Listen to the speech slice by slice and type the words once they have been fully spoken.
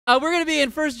We're going to be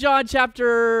in 1 John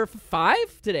chapter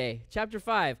 5 today. Chapter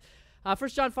 5. 1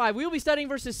 John 5. We will be studying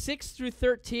verses 6 through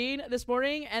 13 this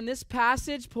morning, and this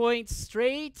passage points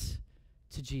straight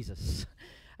to Jesus.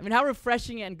 I mean, how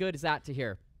refreshing and good is that to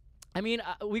hear? I mean,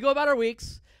 we go about our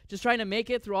weeks just trying to make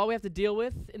it through all we have to deal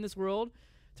with in this world,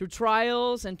 through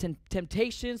trials and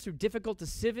temptations, through difficult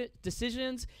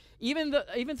decisions,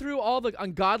 even through all the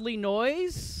ungodly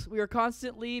noise we are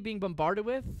constantly being bombarded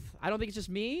with. I don't think it's just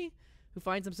me who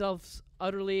finds themselves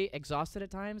utterly exhausted at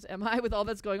times. Am I, with all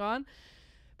that's going on?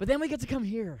 But then we get to come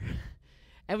here,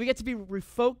 and we get to be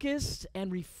refocused and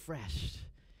refreshed.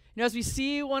 You know, as we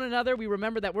see one another, we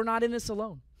remember that we're not in this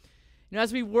alone. You know,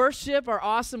 as we worship our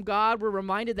awesome God, we're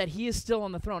reminded that he is still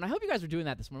on the throne. I hope you guys are doing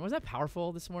that this morning. Wasn't that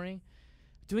powerful this morning?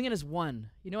 Doing it as one,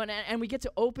 you know, and we get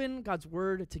to open God's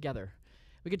word together.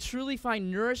 We can truly find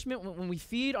nourishment when we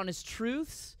feed on his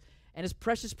truths and his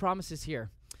precious promises here.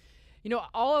 You know,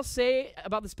 all I'll say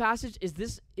about this passage is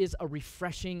this is a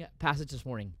refreshing passage this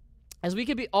morning, as we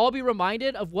can all be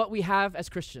reminded of what we have as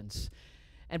Christians.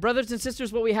 And brothers and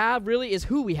sisters, what we have really is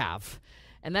who we have,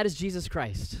 and that is Jesus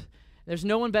Christ. There's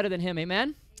no one better than him,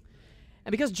 amen?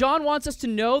 And because John wants us to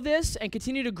know this and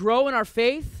continue to grow in our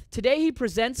faith, today he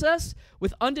presents us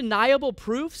with undeniable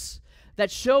proofs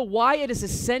that show why it is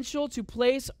essential to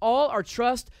place all our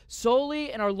trust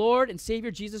solely in our Lord and Savior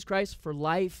Jesus Christ for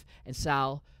life and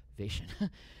salvation.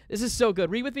 This is so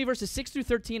good. Read with me verses 6 through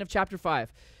 13 of chapter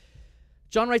 5.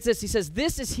 John writes this. He says,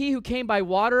 "This is he who came by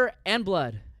water and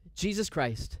blood, Jesus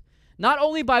Christ. Not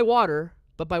only by water,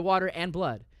 but by water and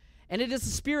blood. And it is the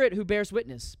Spirit who bears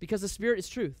witness, because the Spirit is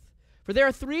truth. For there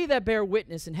are three that bear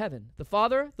witness in heaven, the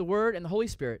Father, the Word, and the Holy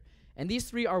Spirit. And these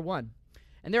three are one.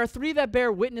 And there are three that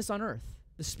bear witness on earth,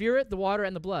 the Spirit, the water,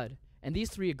 and the blood. And these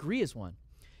three agree as one.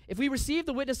 If we receive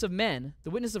the witness of men,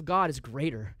 the witness of God is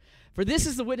greater. For this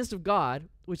is the witness of God,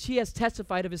 which he has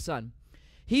testified of his Son.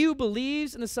 He who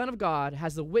believes in the Son of God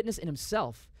has the witness in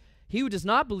himself. He who does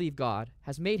not believe God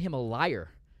has made him a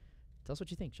liar." Tell us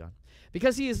what you think, John.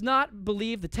 "Because he has not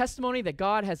believed the testimony that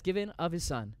God has given of his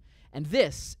Son. And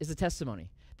this is the testimony,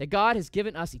 that God has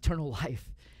given us eternal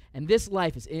life. And this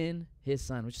life is in his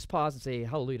Son." Let's just pause and say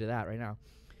hallelujah to that right now.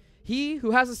 "He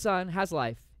who has the Son has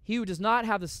life. He who does not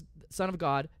have the Son of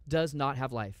God does not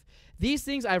have life. These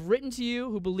things I have written to you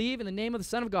who believe in the name of the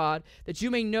Son of God, that you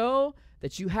may know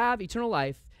that you have eternal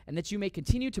life, and that you may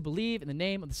continue to believe in the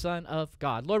name of the Son of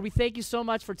God." Lord, we thank you so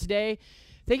much for today.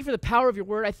 Thank you for the power of your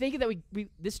word. I thank you that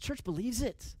this church believes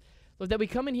it. Lord, that we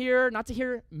come in here not to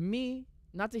hear me,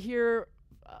 not to hear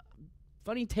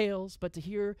funny tales, but to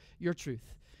hear your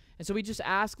truth. And so we just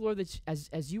ask, Lord, that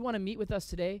as you want to meet with us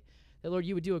today, that, Lord,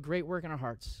 you would do a great work in our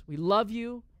hearts. We love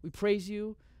you. We praise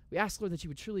you. We ask, Lord, that you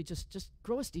would truly just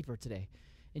grow us deeper today.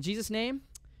 In Jesus' name,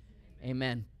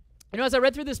 amen. You know, as I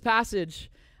read through this passage,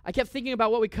 I kept thinking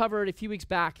about what we covered a few weeks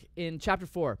back in chapter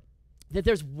 4, that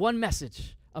there's one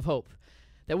message of hope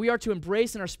that we are to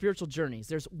embrace in our spiritual journeys.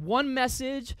 There's one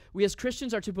message we as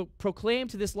Christians are to proclaim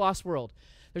to this lost world.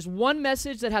 There's one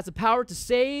message that has the power to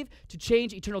save, to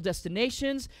change eternal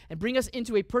destinations, and bring us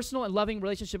into a personal and loving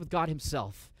relationship with God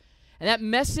himself. And that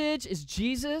message is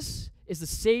Jesus is the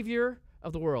Savior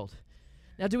of the world.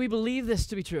 Now, do we believe this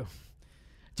to be true?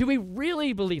 Do we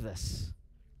really believe this?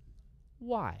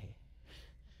 Why?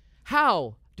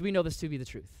 How do we know this to be the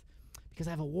truth? Because I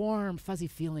have a warm, fuzzy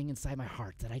feeling inside my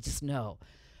heart that I just know.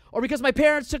 Or because my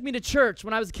parents took me to church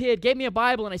when I was a kid, gave me a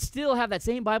Bible, and I still have that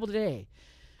same Bible today.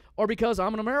 Or because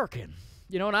I'm an American,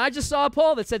 you know, and I just saw a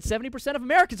poll that said 70% of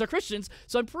Americans are Christians,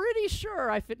 so I'm pretty sure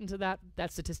I fit into that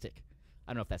statistic.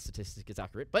 I don't know if that statistic is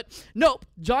accurate, but nope.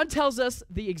 John tells us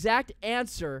the exact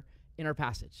answer in our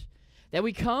passage, that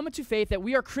we come to faith, that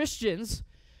we are Christians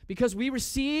because we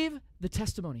receive the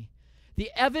testimony,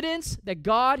 the evidence that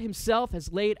God himself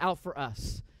has laid out for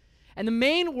us. And the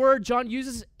main word John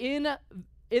uses in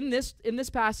this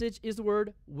passage is the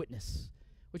word witness,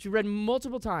 which we read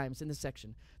multiple times in this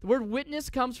section. The word witness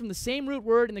comes from the same root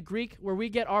word in the Greek where we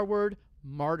get our word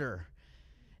martyr.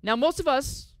 Now, most of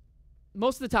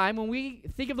the time, when we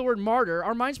think of the word martyr,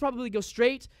 our minds probably go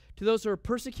straight to those who are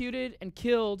persecuted and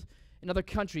killed in other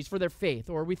countries for their faith.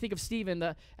 Or we think of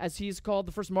Stephen, as he's called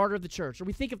the first martyr of the church. Or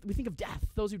we think of death,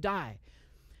 those who die.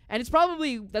 And that's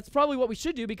probably what we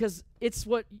should do, because it's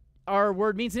what our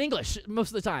word means in English most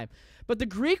of the time. But the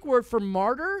Greek word for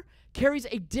martyr carries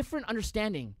a different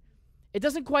understanding. It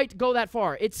doesn't quite go that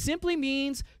far. It simply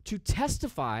means to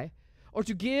testify or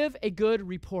to give a good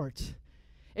report.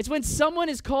 It's when someone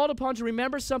is called upon to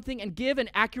remember something and give an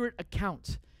accurate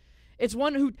account. It's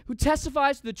one who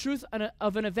testifies to the truth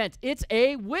of an event. It's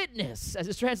a witness, as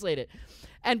it's translated.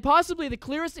 And possibly the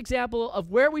clearest example of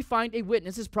where we find a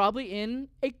witness is probably in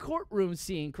a courtroom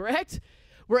scene, correct?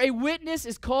 Where a witness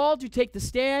is called to take the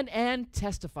stand and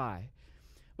testify.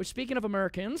 Which, speaking of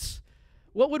Americans,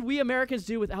 what would we Americans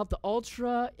do without the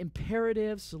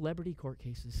ultra-imperative celebrity court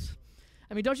cases?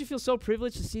 I mean, don't you feel so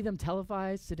privileged to see them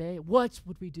televised today? What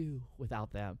would we do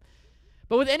without them?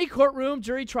 But with any courtroom,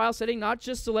 jury trial setting, not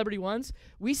just celebrity ones,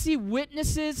 we see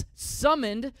witnesses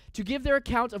summoned to give their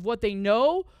account of what they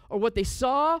know or what they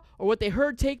saw or what they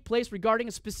heard take place regarding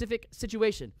a specific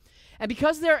situation. And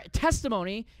because their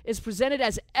testimony is presented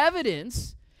as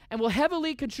evidence and will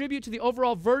heavily contribute to the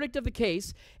overall verdict of the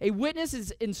case, a witness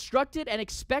is instructed and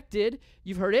expected,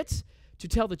 you've heard it, to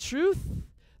tell the truth,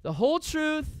 the whole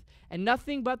truth, and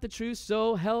nothing but the truth,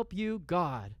 so help you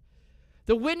God.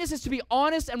 The witness is to be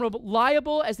honest and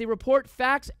reliable as they report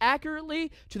facts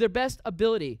accurately to their best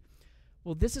ability.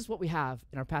 Well, this is what we have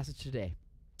in our passage today.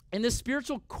 In this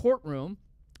spiritual courtroom,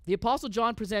 the Apostle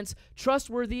John presents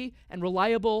trustworthy and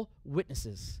reliable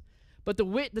witnesses. But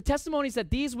the testimonies that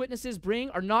these witnesses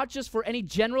bring are not just for any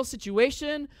general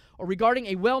situation or regarding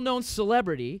a well-known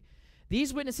celebrity.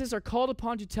 These witnesses are called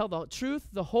upon to tell the truth,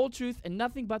 the whole truth, and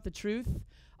nothing but the truth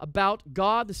about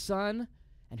God the Son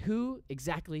and who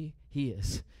exactly He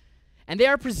is. And they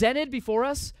are presented before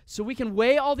us so we can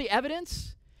weigh all the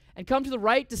evidence and come to the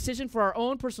right decision for our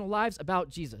own personal lives about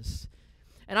Jesus.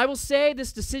 And I will say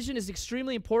this decision is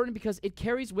extremely important because it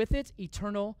carries with it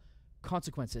eternal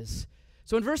consequences.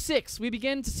 So in verse 6, we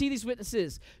begin to see these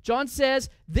witnesses. John says,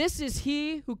 "This is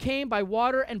He who came by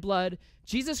water and blood,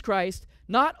 Jesus Christ,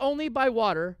 not only by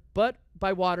water, but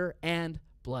by water and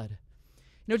blood."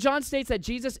 You know, John states that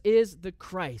Jesus is the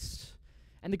Christ.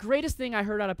 And the greatest thing I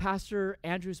heard out of Pastor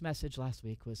Andrew's message last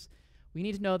week was, we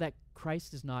need to know that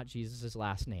Christ is not Jesus'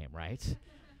 last name, right?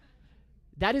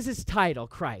 That is his title,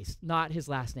 Christ, not his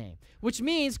last name. Which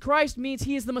means Christ means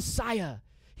he is the Messiah.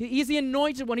 He is the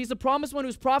anointed one. He's the promised one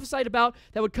who's prophesied about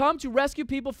that would come to rescue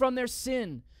people from their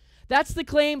sin. That's the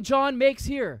claim John makes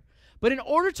here. But in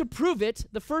order to prove it,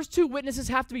 the first two witnesses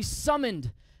have to be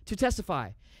summoned to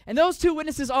testify. And those two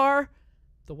witnesses are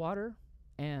the water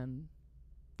and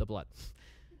the blood.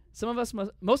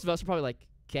 Most of us are probably like,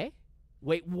 okay,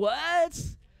 wait, what?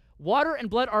 Water and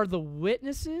blood are the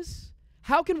witnesses?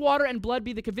 How can water and blood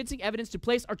be the convincing evidence to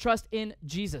place our trust in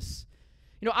Jesus?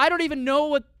 You know, I don't even know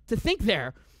what to think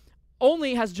there.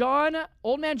 Only has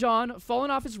old man John,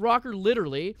 fallen off his rocker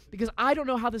literally, because I don't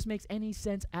know how this makes any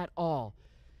sense at all.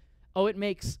 Oh, it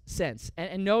makes sense.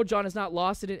 And no, John is not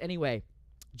lost in it anyway.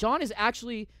 John is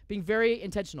actually being very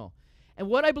intentional. And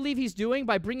what I believe he's doing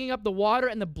by bringing up the water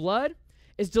and the blood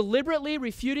is deliberately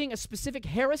refuting a specific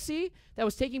heresy that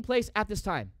was taking place at this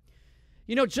time.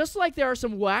 You know, just like there are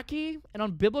some wacky and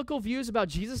unbiblical views about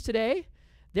Jesus today,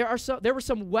 there were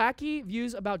some wacky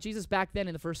views about Jesus back then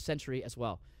in the first century as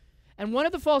well. And one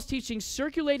of the false teachings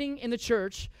circulating in the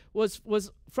church was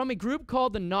from a group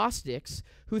called the Gnostics,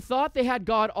 who thought they had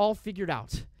God all figured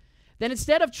out. Then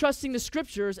instead of trusting the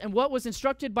scriptures and what was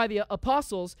instructed by the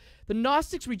apostles, the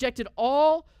Gnostics rejected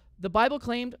all the Bible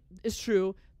claimed is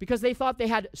true because they thought they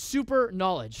had super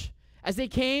knowledge as they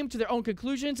came to their own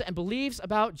conclusions and beliefs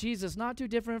about Jesus, not too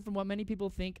different from what many people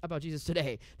think about Jesus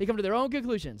today. They come to their own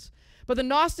conclusions. But the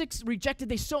Gnostics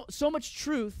rejected so much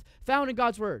truth found in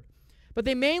God's word. But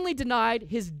they mainly denied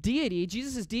his deity,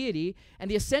 Jesus' deity, and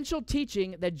the essential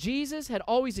teaching that Jesus had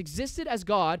always existed as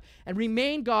God and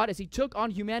remained God as he took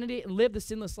on humanity and lived the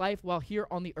sinless life while here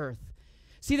on the earth.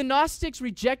 See, the Gnostics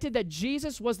rejected that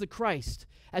Jesus was the Christ,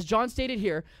 as John stated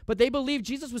here, but they believed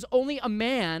Jesus was only a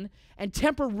man and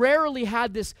temporarily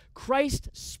had this Christ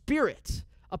spirit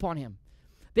upon him.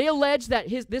 They alleged that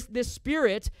this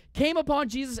spirit came upon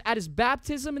Jesus at his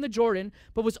baptism in the Jordan,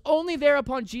 but was only there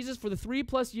upon Jesus for the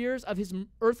 3+ years of his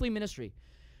earthly ministry,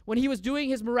 when he was doing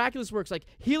his miraculous works like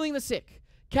healing the sick,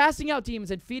 casting out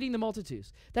demons, and feeding the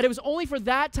multitudes. That it was only for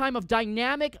that time of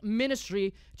dynamic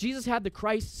ministry Jesus had the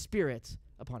Christ spirit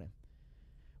upon him.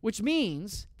 Which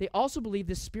means they also believe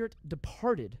this spirit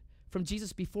departed from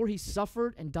Jesus before he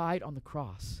suffered and died on the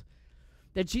cross.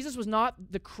 That Jesus was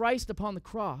not the Christ upon the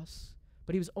cross,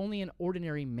 but he was only an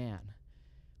ordinary man,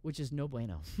 which is no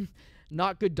bueno.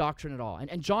 Not good doctrine at all.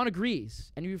 And John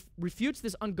agrees, and he refutes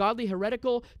this ungodly,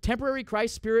 heretical, temporary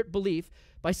Christ spirit belief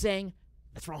by saying,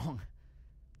 that's wrong.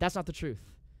 That's not the truth.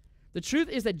 The truth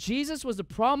is that Jesus was the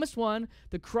promised one,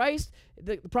 the Christ,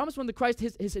 the promised one, the Christ,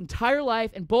 his entire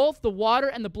life, and both the water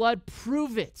and the blood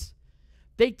prove it.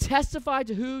 They testify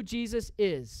to who Jesus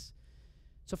is.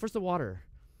 So first the water.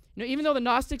 You know, even though the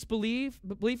Gnostics' belief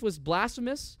was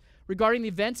blasphemous, regarding the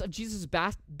events of Jesus'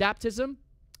 baptism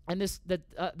and this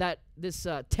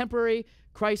temporary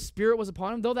Christ spirit was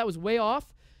upon him, though that was way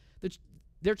off,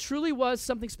 there truly was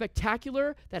something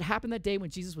spectacular that happened that day when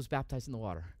Jesus was baptized in the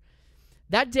water.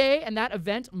 That day and that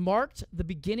event marked the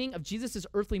beginning of Jesus'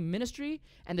 earthly ministry,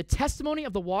 and the testimony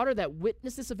of the water that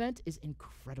witnessed this event is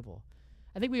incredible.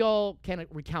 I think we all can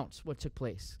recount what took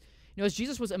place. As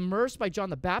Jesus was immersed by John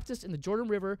the Baptist in the Jordan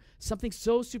River, something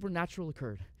so supernatural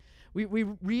occurred. We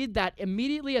read that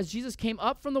immediately as Jesus came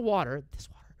up from the water,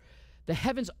 the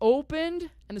heavens opened,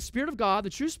 and the Spirit of God, the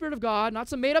true Spirit of God, not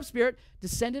some made-up spirit,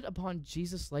 descended upon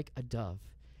Jesus like a dove.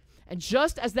 And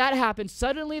just as that happened,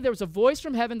 suddenly there was a voice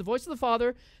from heaven, the voice of the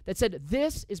Father, that said,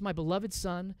 "This is my beloved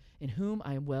Son, in whom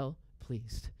I am well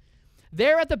pleased."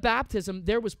 There at the baptism,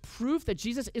 there was proof that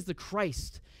Jesus is the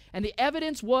Christ. And the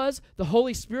evidence was the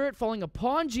Holy Spirit falling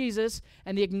upon Jesus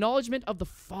and the acknowledgement of the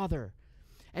Father.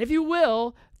 And if you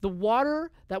will, the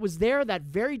water that was there that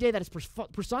very day that is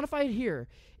personified here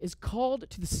is called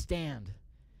to the stand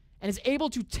and is able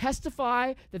to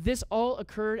testify that this all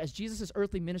occurred as Jesus'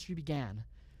 earthly ministry began.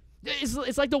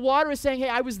 It's like the water is saying, hey,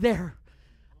 I was there.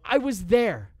 I was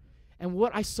there. And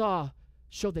what I saw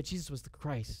showed that Jesus was the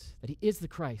Christ, that he is the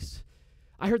Christ.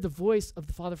 I heard the voice of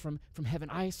the Father from heaven.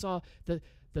 I saw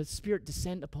the Spirit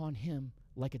descend upon him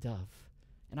like a dove.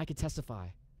 And I can testify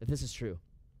that this is true.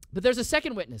 But there's a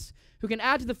second witness who can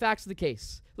add to the facts of the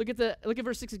case. Look at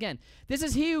verse 6 again. This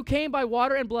is he who came by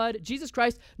water and blood, Jesus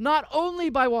Christ, not only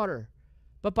by water,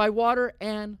 but by water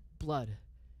and blood.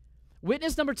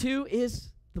 Witness number 2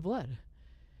 is the blood.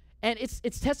 And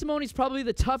its testimony is probably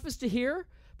the toughest to hear,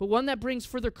 but one that brings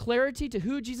further clarity to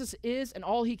who Jesus is and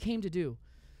all he came to do.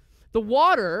 The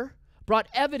water brought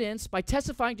evidence by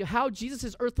testifying to how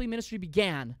Jesus' earthly ministry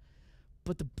began,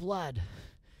 but the blood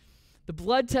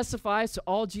testifies to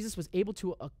all Jesus was able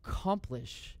to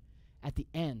accomplish at the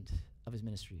end of his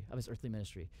ministry, of his earthly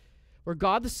ministry, where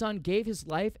God the Son gave his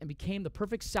life and became the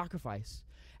perfect sacrifice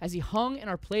as he hung in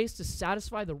our place to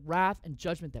satisfy the wrath and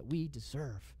judgment that we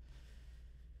deserve.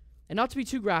 And not to be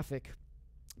too graphic,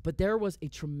 but there was a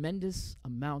tremendous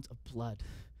amount of blood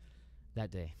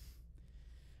that day.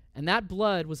 And that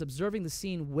blood was observing the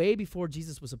scene way before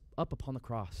Jesus was up upon the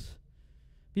cross.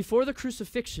 Before the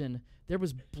crucifixion, there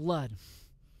was blood.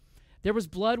 There was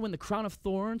blood when the crown of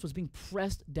thorns was being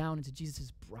pressed down into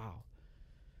Jesus' brow.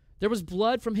 There was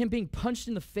blood from him being punched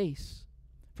in the face,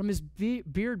 from his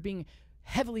beard being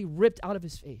heavily ripped out of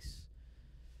his face.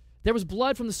 There was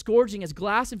blood from the scourging as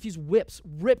glass-infused whips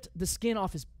ripped the skin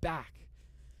off his back.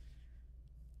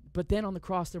 But then on the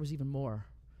cross, there was even more.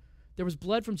 There was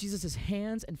blood from Jesus'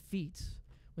 hands and feet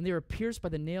when they were pierced by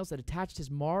the nails that attached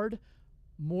his marred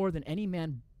more than any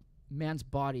man's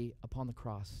body upon the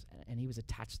cross, and he was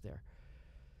attached there.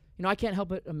 I can't help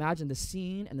but imagine the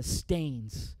scene and the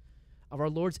stains of our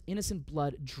Lord's innocent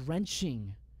blood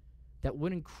drenching that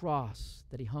wooden cross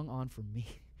that he hung on for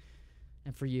me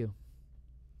and for you.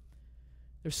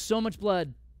 There's so much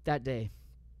blood that day,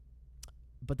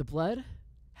 but the blood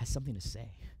has something to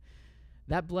say.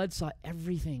 That blood saw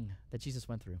everything that Jesus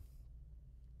went through,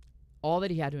 all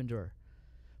that he had to endure.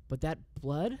 But that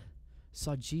blood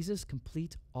saw Jesus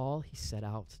complete all he set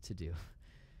out to do.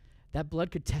 That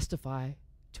blood could testify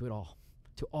to it all,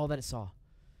 to all that it saw.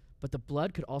 But the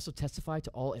blood could also testify to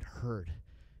all it heard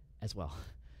as well.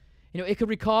 It could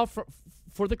recall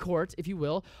for the court, if you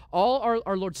will, all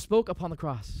our Lord spoke upon the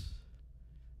cross.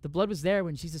 The blood was there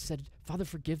when Jesus said, "Father,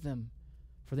 forgive them,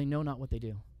 for they know not what they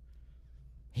do."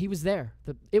 He was there.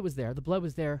 It was there. The blood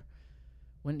was there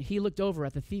when he looked over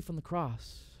at the thief on the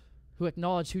cross who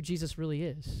acknowledged who Jesus really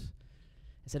is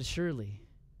and said, "Surely,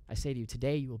 I say to you,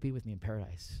 today you will be with me in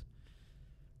paradise."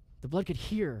 The blood could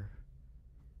hear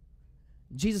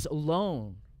Jesus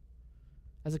alone,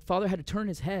 as the Father had to turn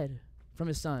his head from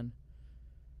his Son.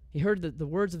 He heard the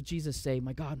words of Jesus say,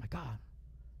 my God,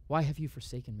 why have you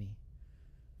forsaken me?"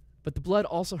 But the blood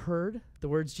also heard the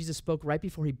words Jesus spoke right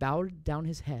before he bowed down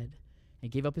his head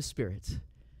and gave up his spirit,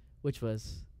 which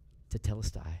was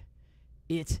tetelestai.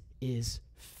 It is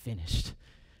finished.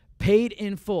 Paid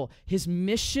in full. His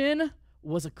mission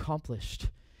was accomplished.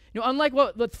 Unlike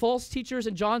what the false teachers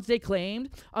in John's day claimed,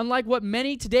 unlike what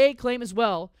many today claim as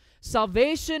well,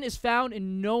 salvation is found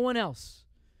in no one else.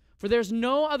 For there's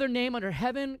no other name under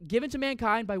heaven given to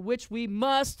mankind by which we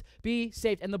must be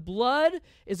saved. And the blood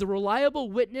is a reliable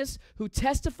witness who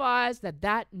testifies that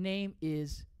that name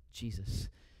is Jesus.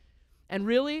 And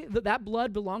really, that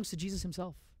blood belongs to Jesus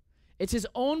himself. It's his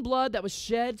own blood that was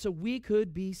shed so we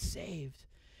could be saved.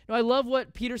 I love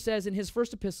what Peter says in his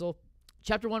first epistle,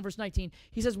 chapter 1, verse 19.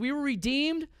 He says, "We were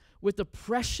redeemed with the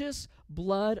precious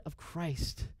blood of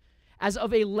Christ, as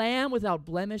of a lamb without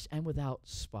blemish and without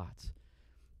spot.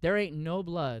 There ain't no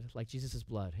blood like Jesus'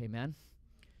 blood. Amen?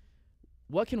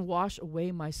 What can wash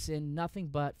away my sin? Nothing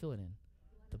but, fill it in,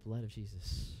 the blood of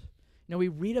Jesus. You know, we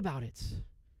read about it.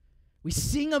 We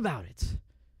sing about it.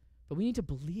 But we need to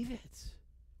believe it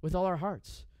with all our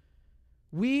hearts.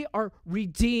 We are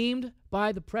redeemed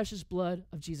by the precious blood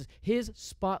of Jesus. His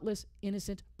spotless,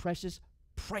 innocent, precious,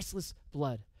 priceless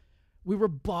blood. We were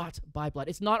bought by blood.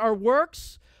 It's not our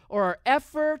works or our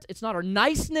effort. It's not our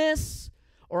niceness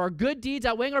or our good deeds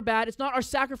outweighing our bad. It's not our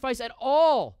sacrifice at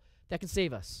all that can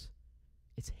save us.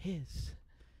 It's His.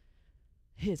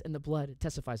 His, and the blood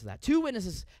testifies to that. 2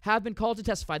 witnesses have been called to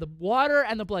testify, the water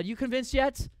and the blood. You convinced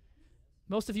yet?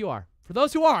 Most of you are. For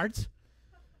those who aren't,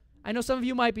 I know some of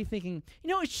you might be thinking, you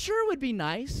know, it sure would be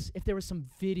nice if there was some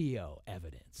video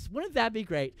evidence. Wouldn't that be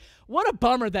great? What a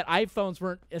bummer that iPhones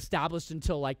weren't established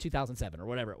until like 2007 or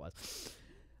whatever it was.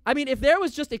 I mean, if there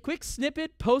was just a quick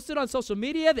snippet posted on social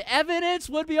media, the evidence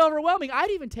would be overwhelming.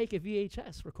 I'd even take a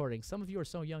VHS recording. Some of you are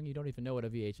so young you don't even know what a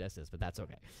VHS is, but that's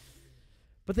okay.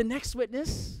 But the next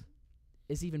witness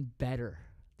is even better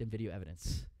than video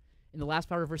evidence. In the last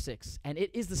part of verse 6, and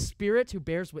it is the Spirit who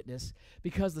bears witness,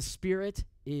 because the Spirit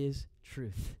is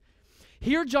truth.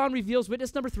 Here John reveals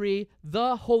witness number 3,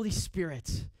 the Holy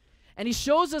Spirit. And he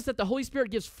shows us that the Holy Spirit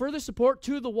gives further support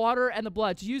to the water and the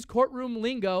blood. To use courtroom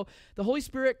lingo, the Holy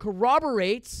Spirit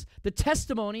corroborates the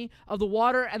testimony of the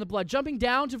water and the blood. Jumping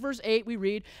down to verse 8, we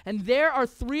read, and there are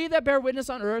 3 that bear witness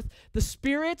on earth, the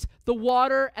Spirit, the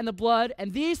water, and the blood,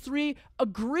 and these 3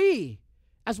 agree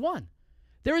as one.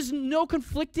 There is no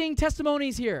conflicting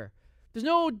testimonies here. There's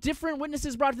no different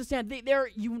witnesses brought to the stand. They're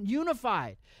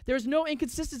unified. There's no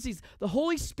inconsistencies. The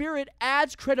Holy Spirit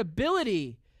adds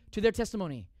credibility to their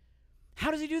testimony.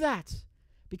 How does he do that?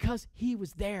 Because he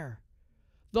was there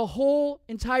the whole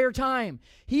entire time.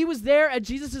 He was there at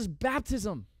Jesus'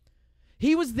 baptism.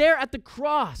 He was there at the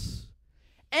cross.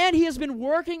 And he has been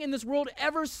working in this world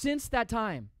ever since that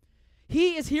time.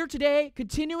 He is here today,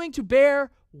 continuing to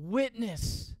bear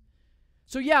witness.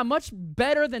 So yeah, much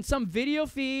better than some video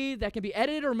feed that can be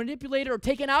edited or manipulated or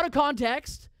taken out of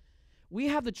context. We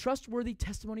have the trustworthy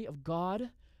testimony of God,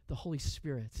 the Holy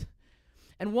Spirit.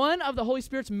 And one of the Holy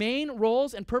Spirit's main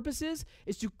roles and purposes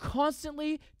is to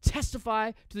constantly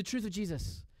testify to the truth of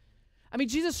Jesus. I mean,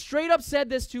 Jesus straight up said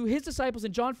this to his disciples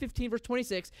in John 15, verse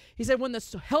 26. He said, when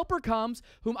the Helper comes,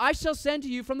 whom I shall send to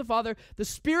you from the Father, the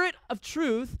Spirit of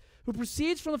truth, who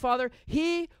proceeds from the Father,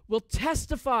 he will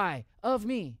testify of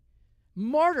me.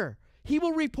 Martyr. He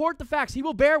will report the facts. He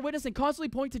will bear witness and constantly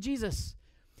point to Jesus.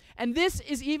 And this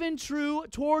is even true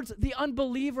towards the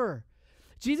unbeliever.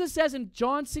 Jesus says in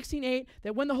John 16:8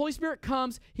 that when the Holy Spirit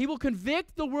comes, he will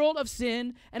convict the world of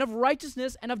sin and of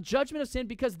righteousness and of judgment of sin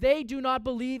because they do not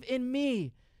believe in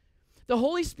me. The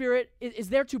Holy Spirit is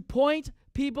there to point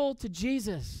people to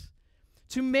Jesus,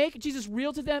 to make Jesus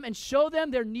real to them and show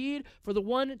them their need for the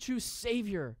one true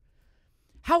Savior.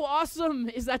 How awesome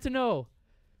is that to know?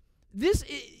 This,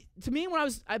 to me, when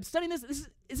I'm studying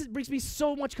this brings me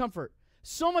so much comfort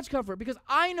because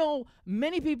I know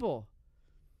many people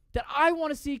that I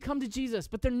want to see come to Jesus,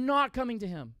 but they're not coming to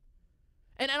him.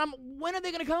 And when are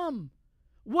they going to come?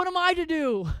 What am I to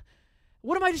do?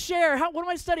 What am I to share? What am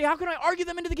I to study? How can I argue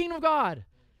them into the kingdom of God?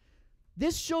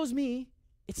 This shows me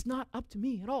it's not up to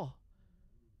me at all.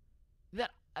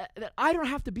 That I don't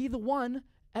have to be the one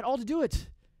at all to do it,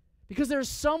 because there's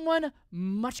someone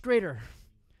much greater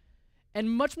and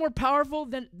much more powerful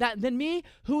than me,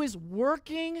 who is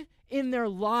working in their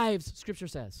lives, Scripture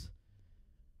says.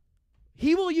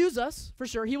 He will use us, for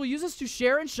sure. He will use us to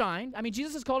share and shine. I mean,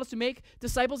 Jesus has called us to make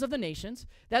disciples of the nations.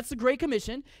 That's the Great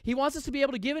Commission. He wants us to be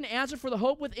able to give an answer for the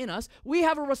hope within us. We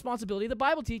have a responsibility. The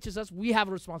Bible teaches us we have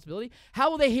a responsibility. How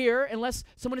will they hear unless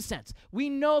someone is sent? We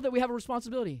know that we have a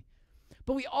responsibility.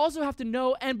 But we also have to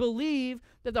know and believe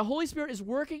that the Holy Spirit is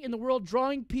working in the world,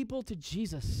 drawing people to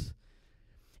Jesus.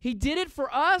 He did it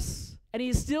for us, and he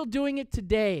is still doing it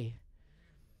today.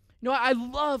 You know, I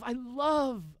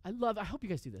hope you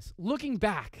guys do this, looking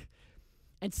back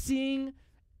and seeing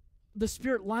the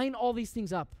Spirit line all these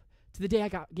things up to the day I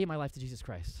gave my life to Jesus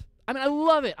Christ. I mean, I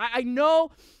love it. I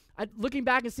know, looking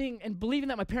back and seeing and believing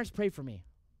that my parents prayed for me.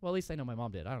 Well, at least I know my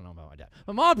mom did. I don't know about my dad.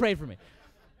 My mom prayed for me.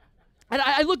 And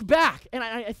I look back, and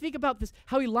I think about this,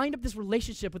 how he lined up this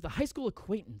relationship with a high school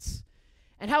acquaintance,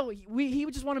 and how he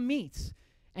would just want to meet.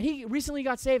 And he recently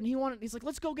got saved, and he's like,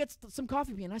 let's go get some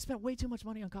coffee bean. And I spent way too much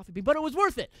money on coffee bean, but it was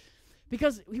worth it,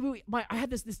 because I had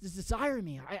this desire in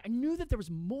me. I knew that there was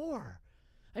more.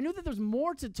 I knew that there was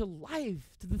more to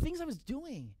life, to the things I was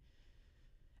doing.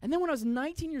 And then when I was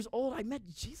 19 years old, I met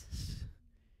Jesus,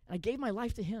 and I gave my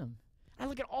life to him. I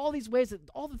look at all these ways, that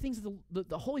all the things that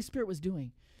the Holy Spirit was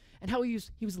doing, and how he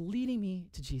was leading me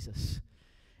to Jesus.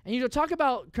 And talk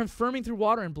about confirming through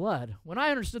water and blood. When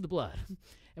I understood the blood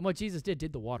and what Jesus did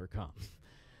the water come?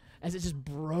 As it just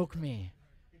broke me.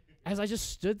 As I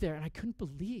just stood there and I couldn't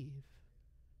believe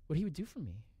what he would do for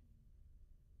me.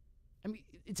 I mean,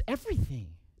 it's everything.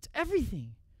 It's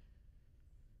everything.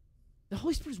 The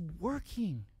Holy Spirit is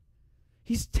working.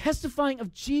 He's testifying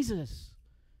of Jesus.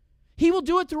 He will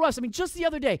do it through us. I mean, just the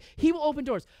other day, he will open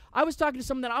doors. I was talking to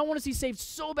someone that I want to see saved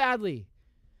so badly.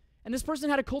 And this person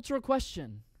had a cultural question.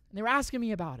 And they were asking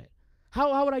me about it.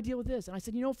 How would I deal with this? And I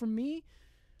said, for me,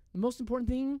 the most important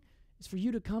thing is for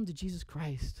you to come to Jesus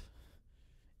Christ.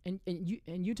 And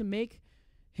you to make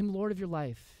him Lord of your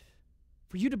life.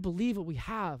 For you to believe what we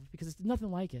have, because it's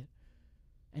nothing like it.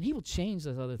 And he will change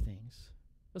those other things.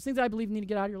 Those things that I believe need to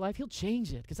get out of your life, he'll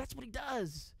change it, because that's what he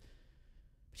does.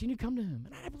 But you need to come to him.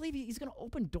 And I believe he's going to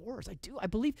open doors. I do. I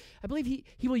believe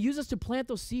he will use us to plant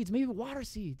those seeds, maybe water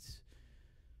seeds.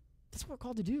 That's what we're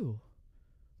called to do.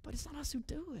 But it's not us who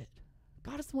do it.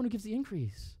 God is the one who gives the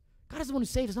increase. God is the one who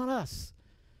saves, not us.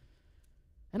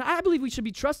 And I believe we should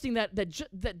be trusting that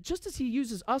just as he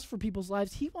uses us for people's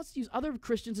lives, he wants to use other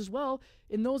Christians as well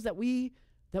in those that we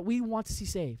want to see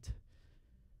saved.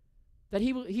 That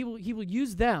he will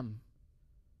use them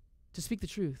to speak the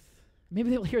truth. Maybe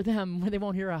they'll hear them when they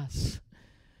won't hear us.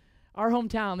 Our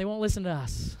hometown, they won't listen to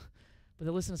us, but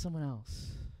they'll listen to someone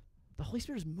else. The Holy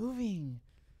Spirit is moving.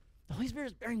 The Holy Spirit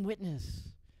is bearing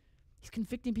witness. He's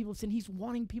convicting people of sin. He's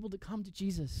wanting people to come to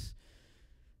Jesus.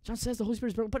 John says the Holy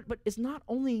Spirit is, but it's not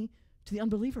only to the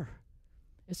unbeliever.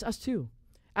 It's to us too.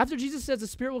 After Jesus says the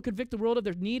Spirit will convict the world of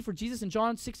their need for Jesus in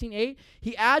John 16:8,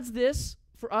 he adds this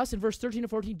for us in verse 13 to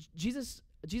 14. Jesus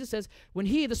says, when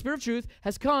he, the Spirit of truth,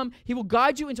 has come, he will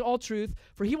guide you into all truth,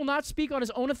 for he will not speak on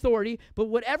his own authority, but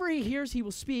whatever he hears he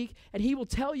will speak, and he will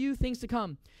tell you things to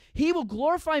come. He will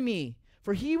glorify me,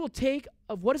 for he will take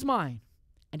of what is mine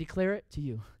and declare it to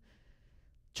you.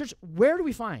 Church, where do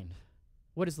we find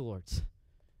what is the Lord's?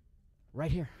 Right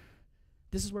here.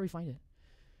 This is where we find it.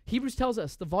 Hebrews tells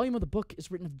us the volume of the book is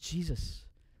written of Jesus.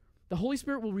 The Holy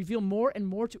Spirit will reveal more and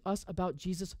more to us about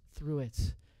Jesus through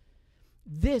it.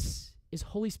 This is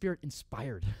Holy Spirit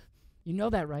inspired. You know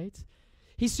that, right?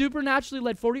 He supernaturally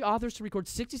led 40 authors to record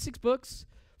 66 books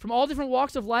from all different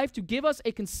walks of life to give us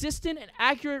a consistent and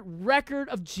accurate record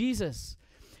of Jesus.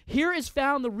 Here is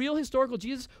found the real historical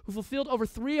Jesus who fulfilled over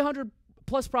 300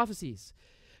 plus prophecies.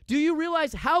 Do you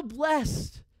realize how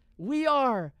blessed we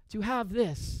are to have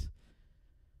this?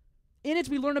 In it,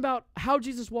 we learn about how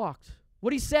Jesus walked,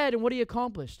 what he said, and what he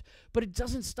accomplished. But it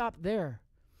doesn't stop there.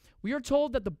 We are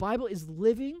told that the Bible is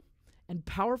living and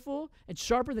powerful and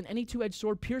sharper than any two-edged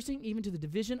sword, piercing even to the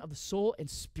division of the soul and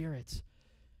spirit.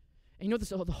 And you know this,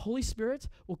 the Holy Spirit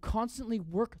will constantly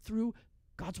work through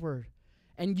God's word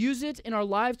and use it in our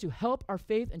lives to help our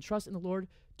faith and trust in the Lord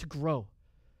to grow.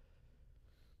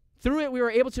 Through it, we are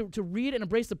able to read and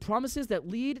embrace the promises that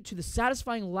lead to the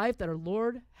satisfying life that our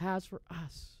Lord has for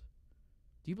us.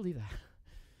 Do you believe that?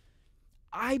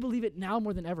 I believe it now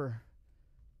more than ever.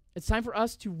 It's time for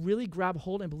us to really grab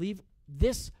hold and believe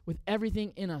this with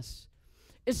everything in us,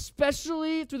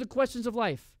 especially through the questions of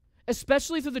life,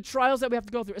 especially through the trials that we have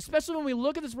to go through, especially when we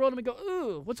look at this world and we go,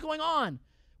 ooh, what's going on?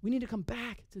 We need to come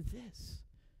back to this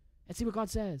and see what God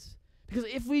says. Because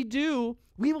if we do,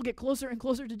 we will get closer and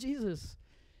closer to Jesus.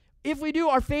 If we do,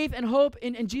 our faith and hope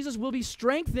in Jesus will be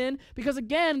strengthened because,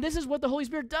 again, this is what the Holy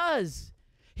Spirit does.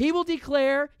 He will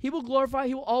declare, he will glorify,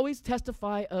 he will always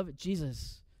testify of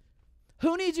Jesus.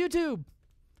 Who needs YouTube?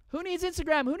 Who needs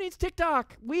Instagram? Who needs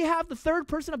TikTok? We have the third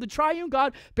person of the triune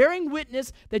God bearing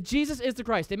witness that Jesus is the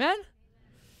Christ. Amen?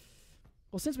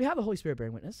 Well, since we have the Holy Spirit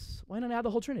bearing witness, why not add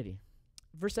the whole Trinity?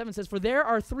 Verse 7 says, for there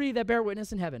are three that bear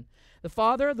witness in heaven. The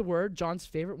Father, the Word, John's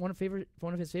favorite, one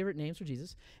of his favorite names for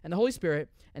Jesus, and the Holy Spirit,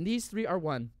 and these three are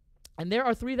one. And there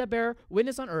are three that bear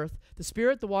witness on earth, the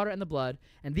Spirit, the water, and the blood,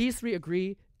 and these three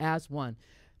agree as one.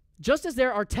 Just as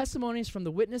there are testimonies from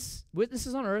the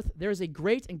witnesses on earth, there is a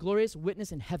great and glorious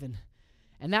witness in heaven,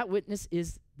 and that witness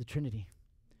is the Trinity.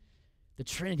 The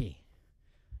Trinity.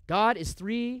 God is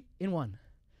three in one.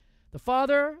 The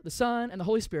Father, the Son, and the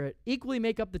Holy Spirit equally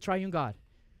make up the triune God.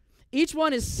 Each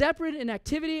one is separate in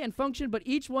activity and function, but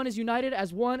each one is united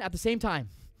as one at the same time.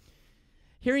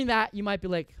 Hearing that, you might be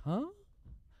like, huh?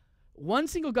 One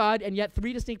single God and yet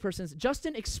three distinct persons.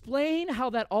 Justin, explain how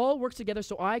that all works together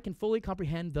so I can fully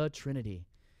comprehend the Trinity.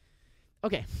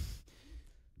 Okay.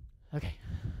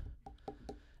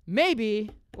 Maybe,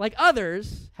 like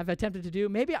others have attempted to do,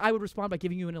 maybe I would respond by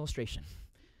giving you an illustration.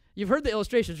 You've heard the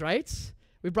illustrations, right?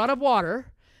 We brought up water.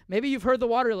 Maybe you've heard the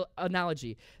water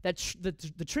analogy, that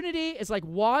the Trinity is like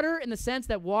water in the sense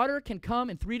that water can come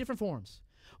in three different forms.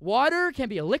 Water can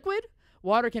be a liquid,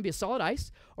 water can be a solid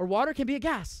ice, or water can be a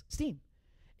gas, steam.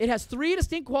 It has three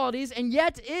distinct qualities, and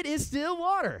yet it is still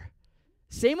water.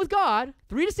 Same with God.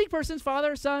 Three distinct persons,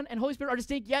 Father, Son, and Holy Spirit, are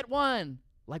distinct, yet one,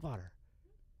 like water.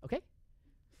 Okay?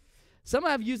 Some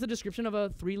have used the description of a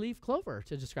three-leaf clover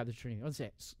to describe the Trinity. Let's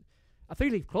say a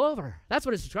three-leaf clover. That's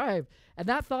what it's described. And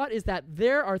that thought is that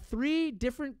there are three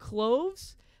different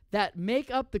cloves that make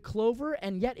up the clover,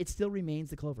 and yet it still remains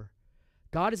the clover.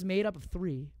 God is made up of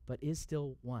three, but is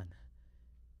still one.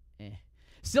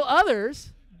 Still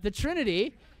others, the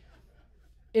Trinity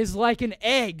is like an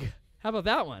egg. How about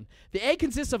that one? The egg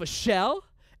consists of a shell,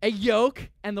 a yolk,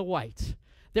 and the white.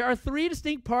 There are three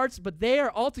distinct parts, but they are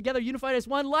all together unified as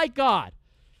one, like God.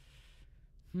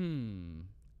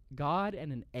 God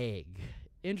and an egg.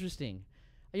 Interesting.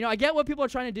 You know, I get what people are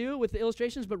trying to do with the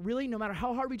illustrations, but really, no matter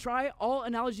how hard we try, all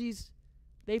analogies,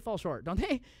 they fall short, don't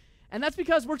they? And that's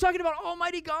because we're talking about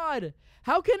Almighty God.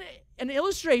 How can an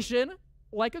illustration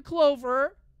like a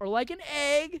clover or like an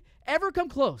egg ever come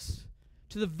close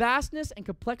to the vastness and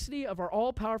complexity of our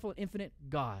all-powerful and infinite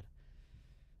God?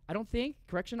 I don't think,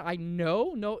 I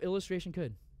know no illustration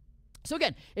could. So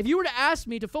again, if you were to ask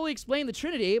me to fully explain the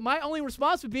Trinity, my only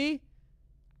response would be,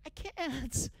 I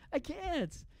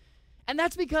can't. And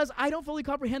that's because I don't fully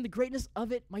comprehend the greatness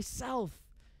of it myself.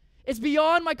 It's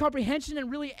beyond my comprehension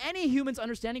and really any human's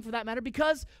understanding for that matter,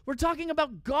 because we're talking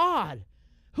about God,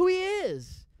 who he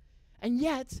is. And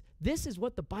yet, this is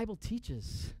what the Bible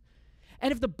teaches.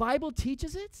 And if the Bible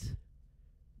teaches it,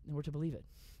 then we're to believe it.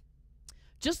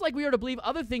 Just like we are to believe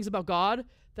other things about God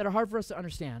that are hard for us to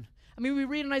understand. I mean, we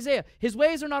read in Isaiah, his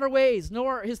ways are not our ways,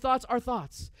 nor his thoughts our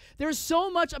thoughts. There is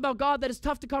so much about God that is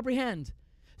tough to comprehend,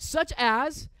 such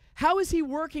as, how is he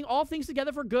working all things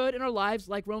together for good in our lives,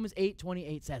 like Romans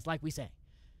 8:28 says, like we say?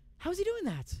 How is he doing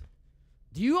that?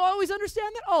 Do you always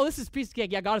understand that? Oh, this is piece of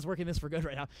cake. Yeah, God is working this for good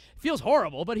right now. It feels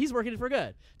horrible, but he's working it for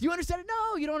good. Do you understand it?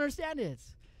 No, you don't understand it.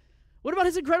 What about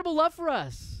his incredible love for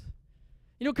us?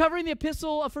 You know, covering the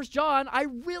epistle of 1 John, I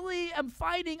really am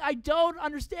finding I don't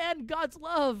understand God's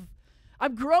love.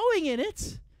 I'm growing in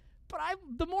it, but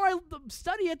the more I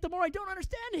study it, the more I don't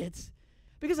understand it.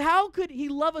 Because how could he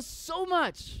love us so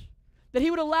much that he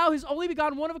would allow his only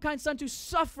begotten, one-of-a-kind Son to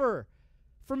suffer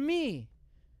for me?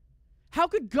 How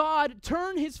could God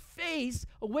turn his face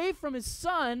away from his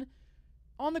Son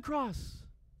on the cross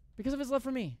because of his love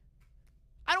for me?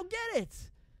 I don't get it,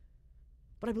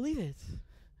 but I believe it.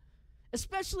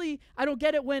 Especially, I don't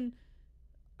get it when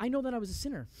I know that I was a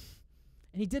sinner.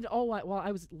 And he did it all while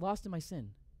I was lost in my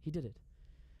sin. He did it.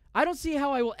 I don't see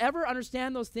how I will ever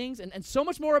understand those things and so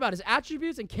much more about his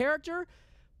attributes and character.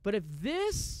 But if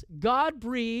this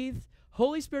God-breathed,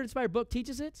 Holy Spirit-inspired book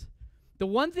teaches it, the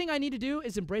one thing I need to do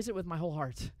is embrace it with my whole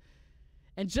heart.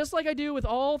 And just like I do with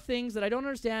all things that I don't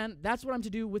understand, that's what I'm to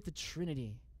do with the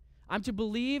Trinity. I'm to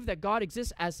believe that God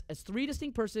exists as three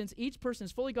distinct persons. Each person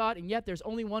is fully God, and yet there's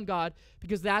only one God,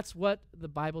 because that's what the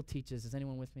Bible teaches. Is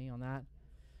anyone with me on that?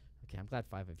 Okay, I'm glad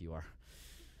 5 of you are.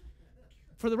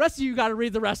 For the rest of you got to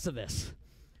read the rest of this.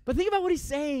 But think about what he's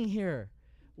saying here.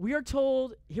 We are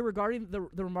told here regarding the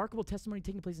remarkable testimony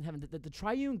taking place in heaven, that the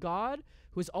triune God,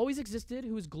 who has always existed,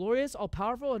 who is glorious,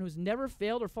 all-powerful, and who has never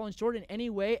failed or fallen short in any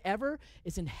way ever,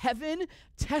 is in heaven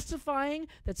testifying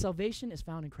that salvation is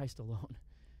found in Christ alone.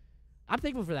 I'm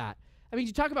thankful for that. I mean,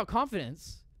 you talk about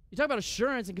confidence. You talk about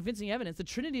assurance and convincing evidence. The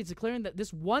Trinity is declaring that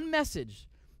this one message,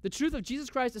 the truth of Jesus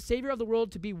Christ, the Savior of the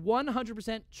world, to be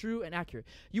 100% true and accurate.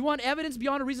 You want evidence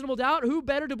beyond a reasonable doubt? Who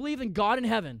better to believe than God in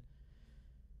heaven?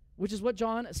 Which is what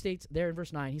John states there in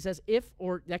verse 9. He says,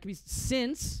 that could be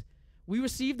since we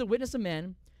receive the witness of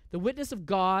men, the witness of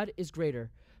God is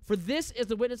greater. For this is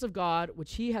the witness of God,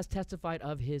 which he has testified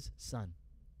of his Son.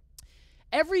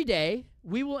 Every day,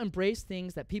 we will embrace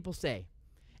things that people say.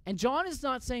 And John is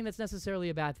not saying that's necessarily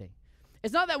a bad thing.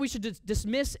 It's not that we should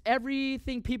dismiss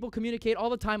everything people communicate all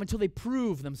the time until they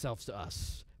prove themselves to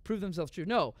us, prove themselves true.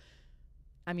 No.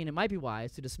 I mean, it might be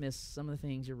wise to dismiss some of the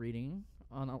things you're reading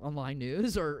on online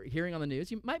news or hearing on the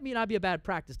news. It might not be a bad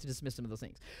practice to dismiss some of those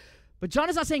things. But John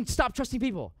is not saying stop trusting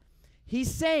people.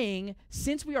 He's saying,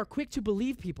 since we are quick to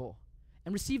believe people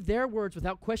and receive their words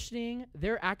without questioning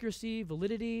their accuracy,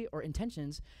 validity, or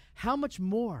intentions, how much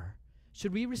more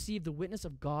should we receive the witness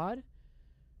of God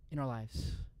in our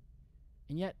lives?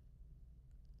 And yet,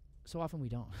 so often we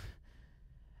don't.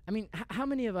 I mean, how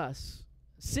many of us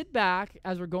sit back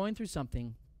as we're going through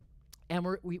something and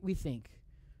we think,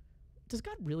 does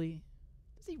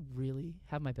he really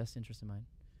have my best interest in mind?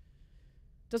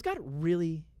 Does God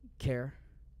really care?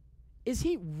 is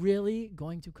he really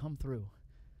going to come through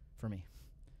for me?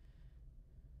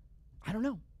 I don't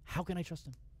know. How can I trust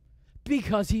him?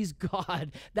 Because he's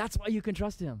God. That's why you can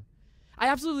trust him. I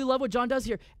absolutely love what John does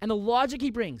here and the logic he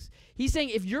brings. He's saying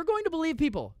if you're going to believe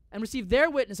people and receive their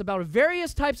witness about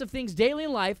various types of things daily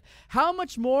in life, how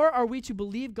much more are we to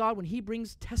believe God when he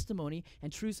brings testimony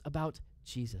and truths about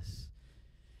Jesus?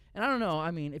 And I don't know,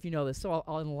 I mean, if you know this, so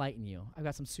I'll enlighten you. I've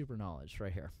got some super knowledge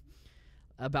right here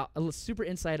about a super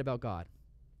insight about God.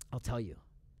 I'll tell you.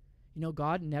 You know,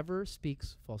 God never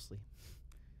speaks falsely.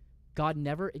 God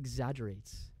never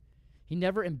exaggerates. He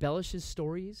never embellishes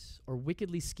stories or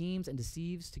wickedly schemes and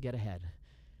deceives to get ahead.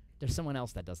 There's someone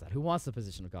else that does that, who wants the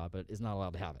position of God but is not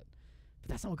allowed to have it. But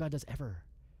that's not what God does ever.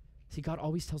 See, God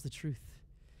always tells the truth.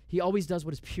 He always does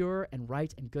what is pure and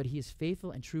right and good. He is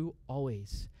faithful and true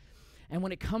always. And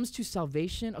when it comes to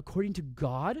salvation, according to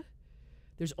God,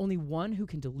 there's only one who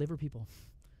can deliver people.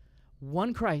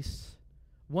 One Christ,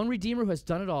 one Redeemer who has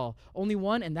done it all. Only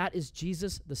one, and that is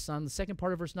Jesus the Son. The second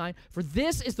part of verse 9, for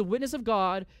this is the witness of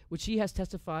God, which he has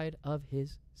testified of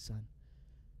his Son.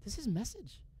 This is his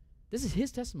message. This is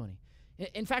his testimony.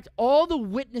 In fact, all the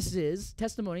witnesses'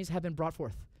 testimonies have been brought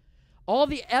forth. All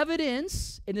the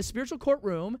evidence in the spiritual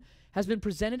courtroom has been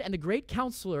presented, and the great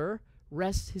counselor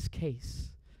rests his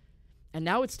case. And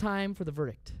now it's time for the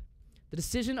verdict. The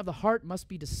decision of the heart must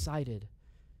be decided.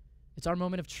 It's our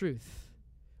moment of truth.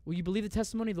 Will you believe the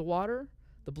testimony of the water,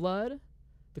 the blood,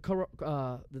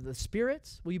 the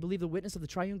Spirit? Will you believe the witness of the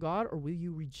triune God, or will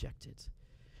you reject it?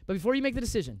 But before you make the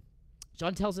decision,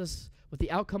 John tells us what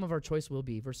the outcome of our choice will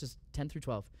be, verses 10 through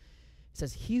 12. It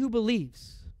says, he who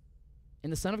believes in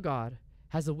the Son of God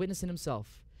has the witness in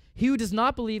himself. He who does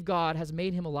not believe God has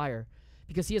made him a liar,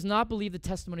 because he has not believed the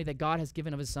testimony that God has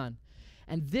given of his Son.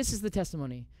 And this is the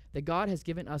testimony, that God has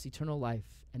given us eternal life,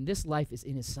 and this life is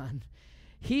in his Son.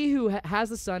 He who has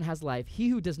the Son has life. He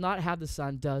who does not have the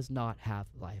Son does not have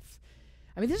life.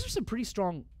 I mean, these are some pretty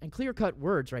strong and clear-cut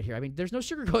words right here. I mean, there's no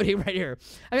sugarcoating right here.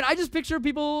 I mean, I just picture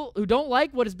people who don't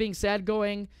like what is being said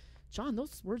going, John,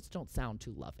 those words don't sound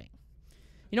too loving.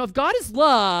 You know, if God is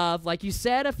love, like you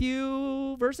said a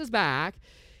few verses back,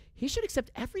 he should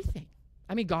accept everything.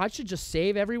 I mean, God should just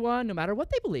save everyone no matter what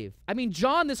they believe. I mean,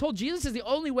 John, this whole Jesus is the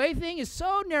only way thing is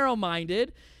so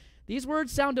narrow-minded. These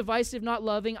words sound divisive, not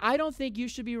loving. I don't think you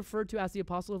should be referred to as the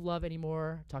apostle of love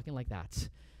anymore, talking like that.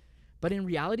 But in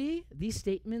reality, these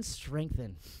statements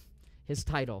strengthen his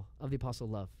title of the apostle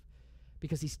of love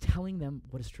because he's telling them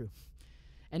what is true.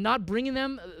 And not bringing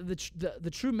them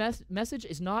the true message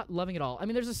is not loving at all. I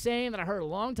mean, there's a saying that I heard a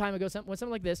long time ago, something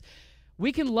like this: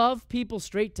 we can love people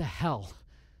straight to hell,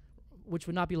 which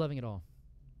would not be loving at all,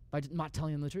 by not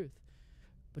telling them the truth.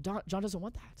 But John doesn't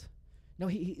want that. No,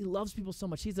 he loves people so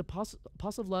much. He's the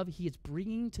apostle of love. He is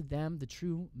bringing to them the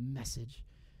true message,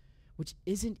 which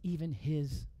isn't even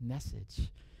his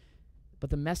message,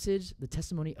 but the message, the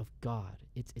testimony of God.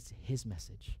 It's his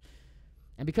message.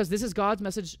 And because this is God's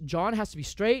message, John has to be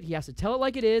straight. He has to tell it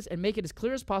like it is and make it as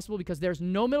clear as possible because there's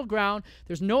no middle ground.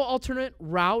 There's no alternate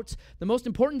route. The most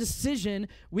important decision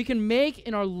we can make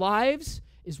in our lives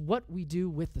is what we do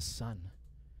with the Son.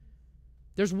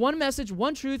 There's one message,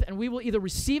 one truth, and we will either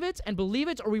receive it and believe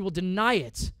it or we will deny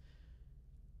it.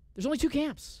 There's only two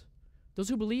camps, those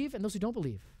who believe and those who don't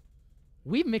believe.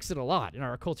 We've mixed it a lot in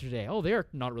our culture today. Oh, they're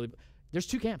not really. There's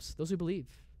two camps, those who believe,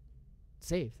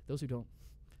 saved, those who don't.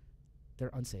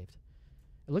 They're unsaved.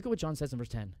 And look at what John says in verse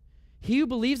 10. He who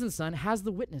believes in the Son has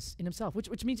the witness in himself,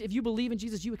 which means if you believe in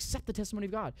Jesus, you accept the testimony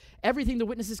of God, everything the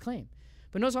witnesses claim.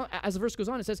 But notice as the verse goes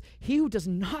on, it says, he who does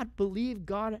not believe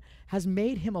God has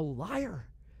made him a liar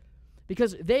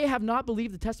because they have not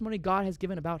believed the testimony God has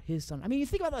given about his Son. I mean, you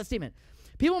think about that statement.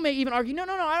 People may even argue, no,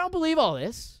 I don't believe all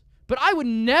this, but I would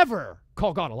never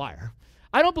call God a liar.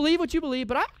 I don't believe what you believe,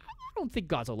 but I don't think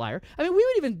God's a liar. I mean, we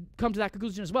would even come to that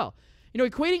conclusion as well. You know,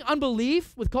 equating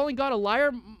unbelief with calling God a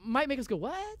liar might make us go,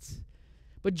 what?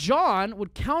 But John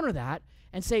would counter that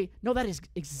and say, no, that is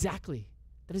exactly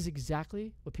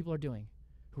what people are doing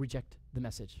who reject the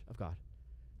message of God.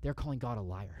 They're calling God a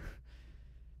liar.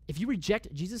 If you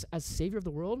reject Jesus as Savior of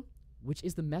the world, which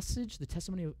is the message, the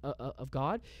testimony of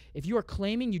God, if you are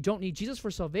claiming you don't need Jesus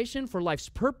for salvation, for life's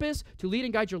purpose, to lead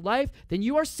and guide your life, then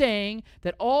you are saying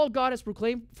that all God has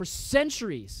proclaimed for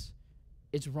centuries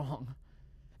is wrong.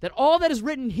 That all that is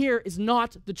written here is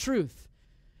not the truth.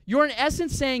 You're in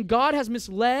essence saying God has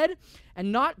misled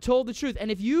and not told the truth.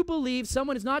 And if you believe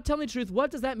someone is not telling the truth,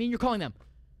 what does that mean? You're calling them.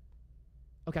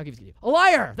 Okay, I'll give you a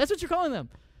liar. That's what you're calling them.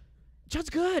 John's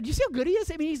good. You see how good he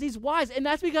is? I mean, he's wise. And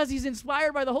that's because he's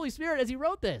inspired by the Holy Spirit as he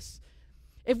wrote this.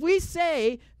 If we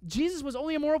say Jesus was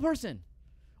only a moral person,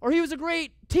 or he was a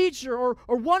great teacher, or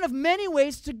one of many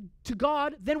ways to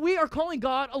God, then we are calling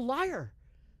God a liar.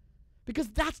 Because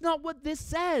that's not what this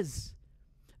says.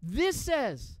 This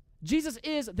says Jesus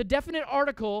is the definite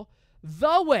article,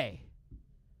 the way,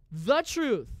 the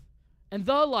truth, and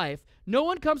the life. No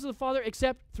one comes to the Father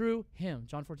except through him.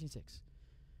 John 14:6.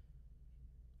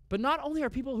 But not only are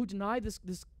people who deny this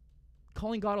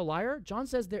calling God a liar, John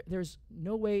says there's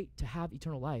no way to have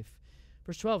eternal life.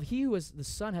 Verse 12, he who is the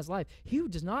Son has life. He who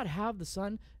does not have the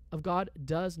Son of God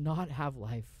does not have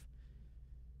life.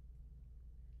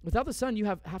 Without the Son, you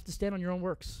have to stand on your own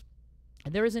works.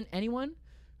 And there isn't anyone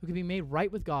who can be made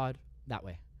right with God that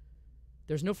way.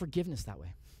 There's no forgiveness that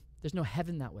way. There's no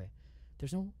heaven that way.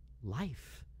 There's no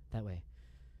life that way.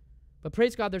 But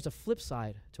praise God, there's a flip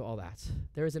side to all that.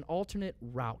 There is an alternate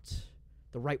route,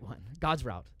 the right one, God's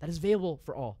route, that is available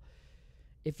for all.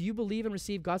 If you believe and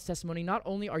receive God's testimony, not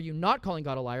only are you not calling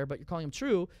God a liar, but you're calling him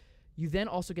true, you then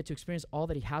also get to experience all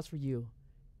that he has for you,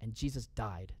 and Jesus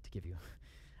died to give you.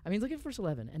 I mean, look at verse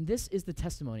 11. And this is the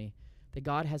testimony that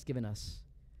God has given us,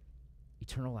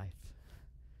 eternal life.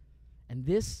 And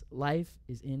this life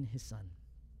is in his Son.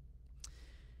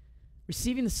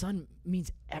 Receiving the Son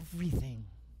means everything.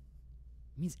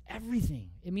 It means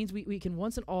everything. It means we can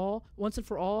once and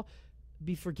for all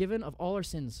be forgiven of all our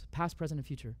sins, past, present, and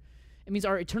future. It means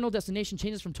our eternal destination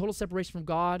changes from total separation from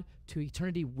God to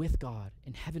eternity with God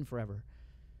in heaven forever.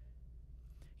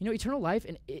 You know, eternal life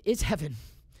is heaven.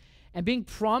 And being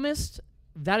promised,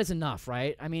 that is enough,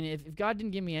 right? I mean, if God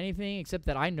didn't give me anything except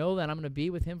that I know that I'm going to be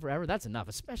with him forever, that's enough,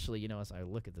 especially, you know, as I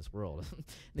look at this world.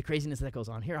 The craziness that goes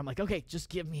on here, I'm like, okay, just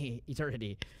give me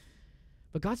eternity.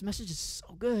 But God's message is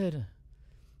so good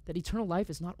that eternal life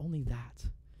is not only that.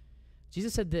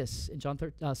 Jesus said this in John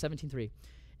 17:3,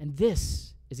 and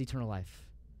this is eternal life,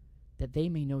 that they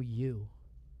may know you,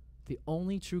 the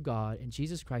only true God, and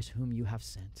Jesus Christ whom you have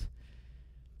sent.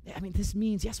 I mean, this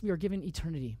means, yes, we are given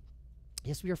eternity.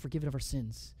 Yes, we are forgiven of our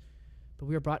sins, but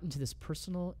we are brought into this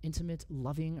personal, intimate,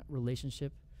 loving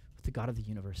relationship with the God of the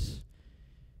universe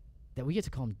that we get to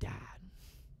call him Dad.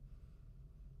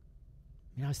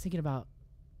 You know, I was thinking about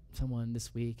someone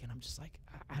this week, and I'm just like,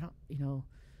 I don't, you know,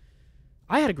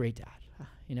 I had a great dad.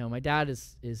 You know, my dad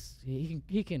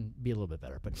he can be a little bit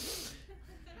better, but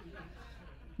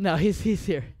no, he's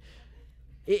here.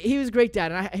 He was a great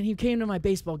dad, and he came to my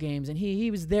baseball games, and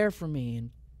he was there for me, and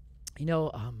you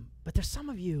know, but there's some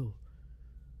of you,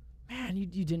 man,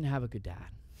 you didn't have a good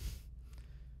dad.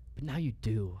 But now you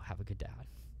do have a good dad.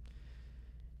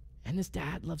 And this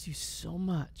dad loves you so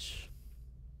much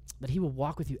that he will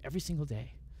walk with you every single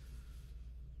day,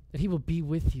 that he will be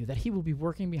with you, that he will be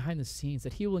working behind the scenes,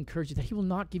 that he will encourage you, that he will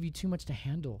not give you too much to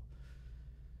handle.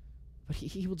 But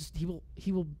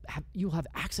you'll have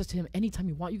access to him anytime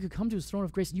you want. You could come to his throne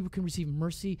of grace and you can receive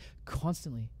mercy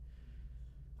constantly.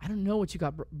 I don't know what you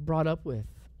got brought up with,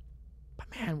 but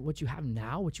man, what you have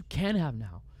now, what you can have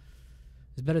now,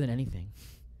 is better than anything.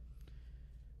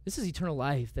 This is eternal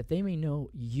life, that they may know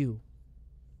you.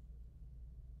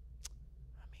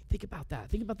 I mean, think about that.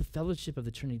 Think about the fellowship of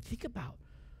the Trinity. Think about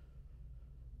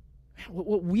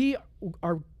what we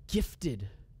are gifted.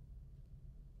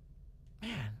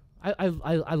 Man,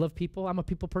 I love people. I'm a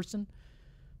people person.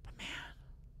 But man,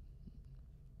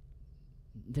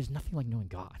 there's nothing like knowing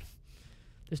God.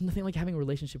 There's nothing like having a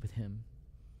relationship with him,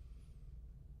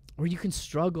 where you can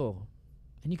struggle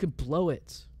and you can blow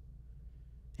it,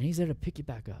 and he's there to pick you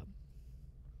back up.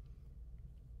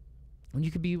 When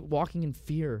you could be walking in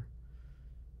fear,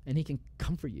 and he can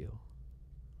comfort you.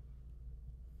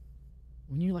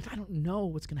 When you're like, I don't know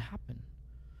what's going to happen,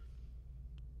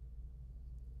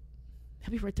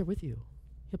 he'll be right there with you.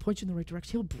 He'll point you in the right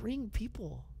direction. He'll bring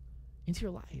people into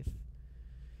your life.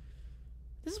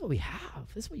 This is what we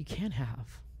have. This is what you can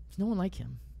have. There's no one like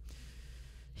him.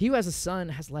 He who has a son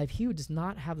has life. He who does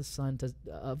not have the Son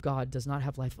of God does not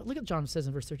have life. But look at John says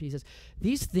in verse 13. He says,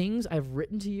 these things I have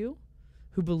written to you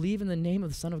who believe in the name of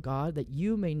the Son of God, that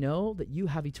you may know that you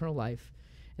have eternal life,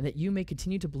 and that you may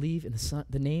continue to believe in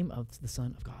the name of the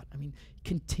Son of God. I mean,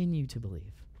 continue to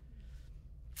believe.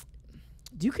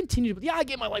 Do you continue to believe? Yeah, I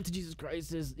gave my life to Jesus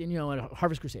Christ at a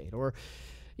Harvest Crusade, or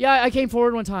yeah, I came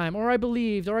forward one time, or I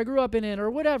believed, or I grew up in it,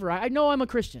 or whatever. I know I'm a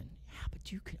Christian. Yeah, but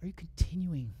are you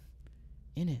continuing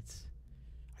in it?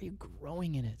 Are you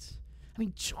growing in it? I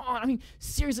mean, John,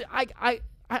 seriously, I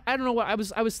don't know what,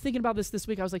 I was thinking about this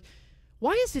week. I was like,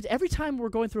 why is it every time we're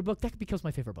going through a book, that becomes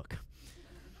my favorite book?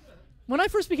 When I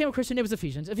first became a Christian, it was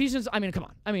Ephesians. Ephesians, come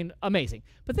on. Amazing.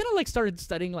 But then I started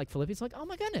studying Philippians, oh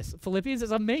my goodness, Philippians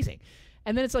is amazing.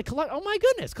 And then it's oh my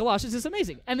goodness, Colossians is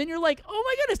amazing. And then you're like, oh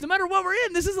my goodness, no matter what we're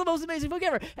in, this is the most amazing book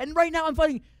ever. And right now I'm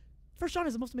finding 1 John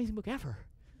is the most amazing book ever.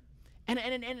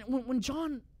 And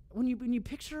when you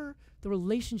picture the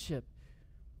relationship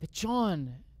that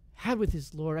John had with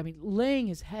his Lord, I mean, laying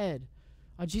his head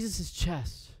on Jesus'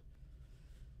 chest,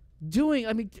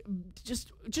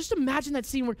 just imagine that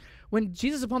scene when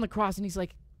Jesus is upon the cross and he's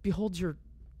like, behold your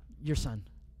son,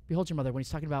 behold your mother, when he's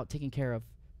talking about taking care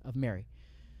of Mary.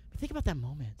 But think about that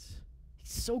moment.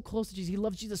 He's so close to Jesus. He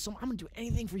loves Jesus so much. I'm going to do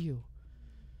anything for you.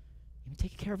 You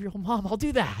take care of your whole mom. I'll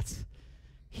do that.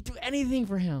 He'd do anything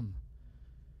for him.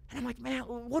 And I'm like, man,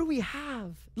 what do we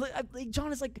have?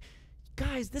 John is like,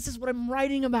 guys, this is what I'm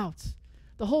writing about.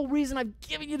 The whole reason I've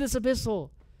given you this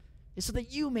epistle is so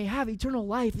that you may have eternal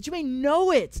life, that you may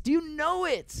know it. Do you know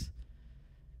it?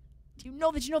 Do you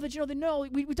know that you know that you know that you know?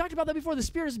 We talked about that before. The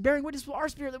Spirit is bearing witness with our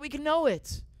spirit that we can know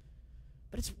it.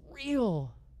 But it's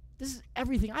real. This is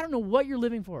everything. I don't know what you're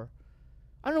living for.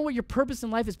 I don't know what your purpose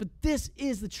in life is, but this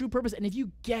is the true purpose. And if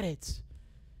you get it,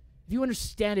 if you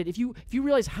understand it, if you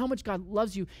realize how much God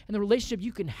loves you and the relationship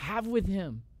you can have with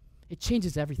him, it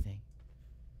changes everything.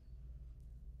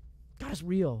 God is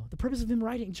real. The purpose of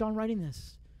John writing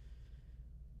this,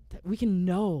 that we can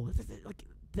know,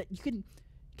 that you can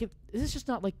give, this is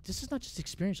not just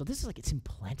experiential. This is like it's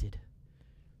implanted.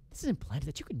 This is implanted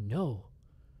that you can know.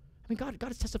 I mean,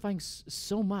 God is testifying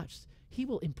so much. He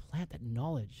will implant that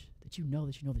knowledge that you know,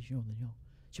 that you know, that you know, that you know,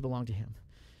 that you belong to him.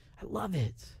 I love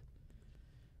it.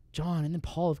 John, and then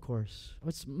Paul, of course.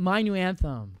 What's my new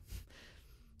anthem?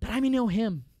 That I may know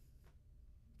him.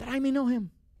 That I may know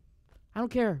him. I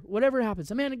don't care. Whatever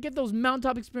happens. I mean, I get those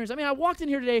mountaintop experiences. I mean, I walked in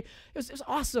here today. It was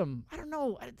awesome. I don't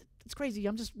know. It's crazy.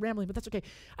 I'm just rambling, but that's okay.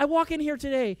 I walk in here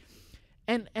today,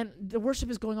 and the worship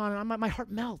is going on, and my heart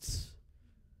melts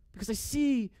because I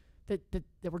see that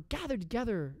we're gathered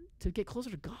together to get closer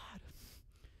to God,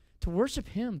 to worship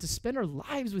him, to spend our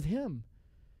lives with him.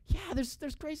 Yeah,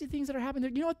 there's crazy things that are happening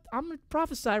there. You know what? I'm going to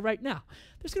prophesy right now.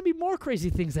 There's going to be more crazy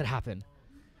things that happen.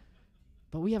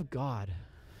 But we have God,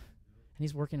 and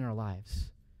he's working in our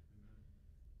lives.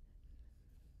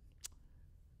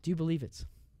 Do you believe it?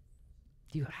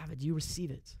 Do you have it? Do you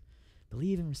receive it?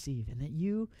 Believe and receive. And that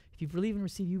if you believe and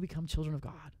receive, you become children of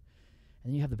God.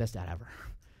 And you have the best dad ever.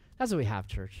 That's what we have,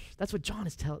 church. That's what John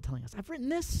is telling us. I've written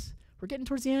this. We're getting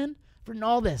towards the end. I've written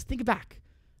all this. Think back.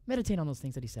 Meditate on those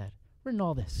things that he said. I've written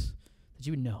all this. That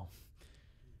you would know.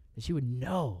 That you would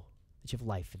know that you have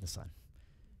life in the Son.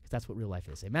 Because that's what real life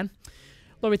is. Amen?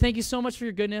 Lord, we thank you so much for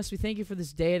your goodness. We thank you for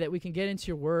this day that we can get into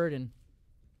your word. And,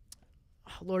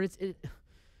 Lord,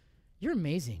 you're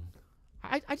amazing.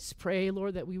 I just pray,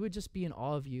 Lord, that we would just be in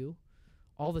awe of you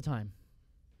all the time.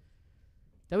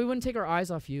 That we wouldn't take our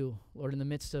eyes off you, Lord, in the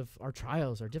midst of our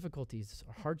trials, our difficulties,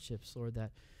 our hardships, Lord,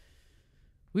 that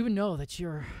we would know that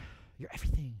you're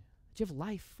everything, that you have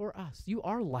life for us. You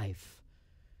are life,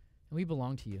 and we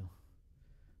belong to you.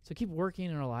 So keep working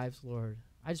in our lives, Lord.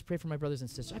 I just pray for my brothers and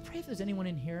sisters. I pray if there's anyone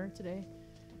in here today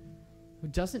who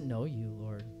doesn't know you,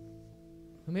 Lord,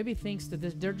 who maybe thinks that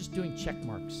they're just doing check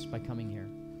marks by coming here.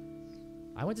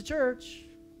 I went to church.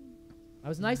 I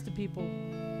was nice to people.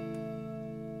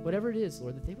 Whatever it is,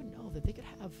 Lord, that they would know that they could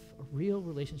have a real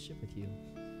relationship with you.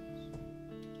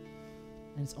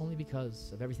 And it's only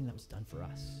because of everything that was done for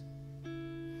us.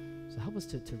 So help us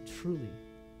to truly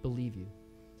believe you,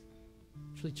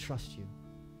 truly trust you.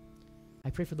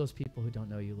 I pray for those people who don't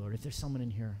know you, Lord. If there's someone in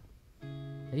here,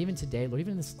 and even today, Lord,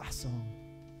 even in this last song,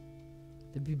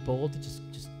 they'd be bold to just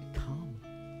come.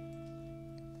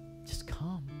 Just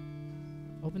come.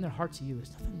 Open their heart to you.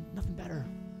 There's nothing better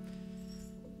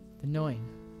than knowing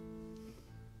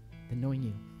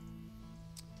you.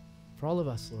 For all of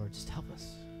us, Lord, just help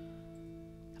us.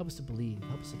 Help us to believe.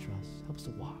 Help us to trust. Help us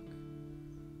to walk.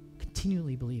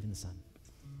 Continually believe in the Son.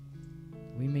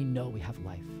 We may know we have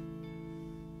life.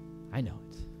 I know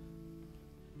it.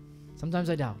 Sometimes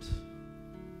I doubt,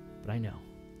 but I know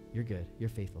you're good. You're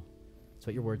faithful. That's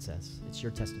what your word says. It's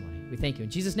your testimony. We thank you. In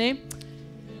Jesus' name,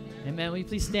 amen. Will you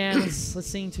please stand? Let's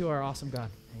sing to our awesome God.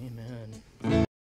 Amen.